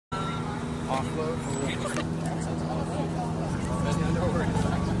If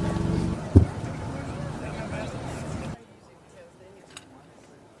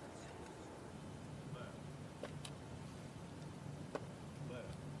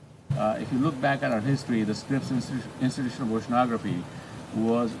you look back at our history, the Scripps Institution of Oceanography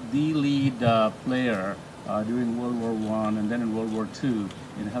was the lead player during World War I and then in World War II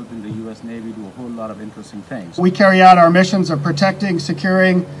in helping the U.S. Navy do a whole lot of interesting things. We carry out our missions of protecting,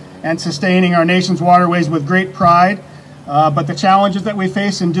 securing, and sustaining our nation's waterways with great pride, but the challenges that we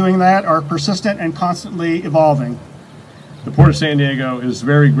face in doing that are persistent and constantly evolving. The Port of San Diego is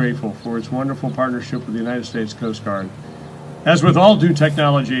very grateful for its wonderful partnership with the United States Coast Guard. As with all new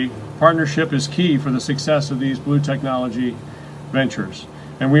technology, partnership is key for the success of these blue technology ventures.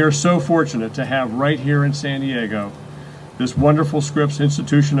 And we are so fortunate to have right here in San Diego this wonderful Scripps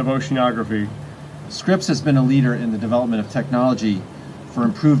Institution of Oceanography. Scripps has been a leader in the development of technology for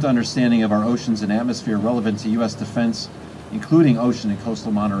improved understanding of our oceans and atmosphere relevant to U.S. defense, including ocean and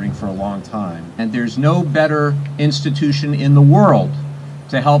coastal monitoring, for a long time. And there's no better institution in the world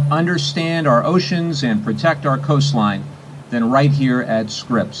to help understand our oceans and protect our coastline than right here at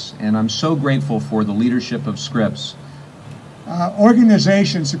Scripps. And I'm so grateful for the leadership of Scripps.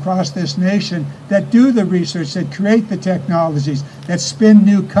 Organizations across this nation that do the research, that create the technologies, that spin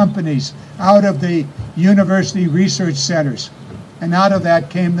new companies out of the university research centers. And out of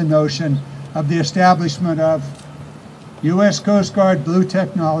that came the notion of the establishment of U.S. Coast Guard Blue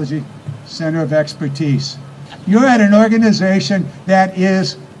Technology Center of Expertise. You're at an organization that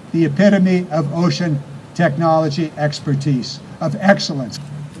is the epitome of ocean technology expertise, of excellence.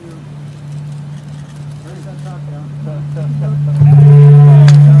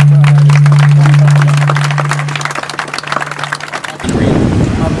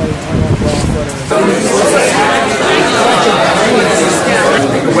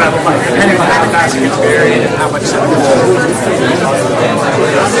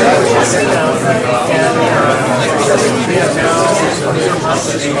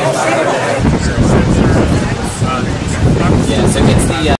 Yeah, so it's the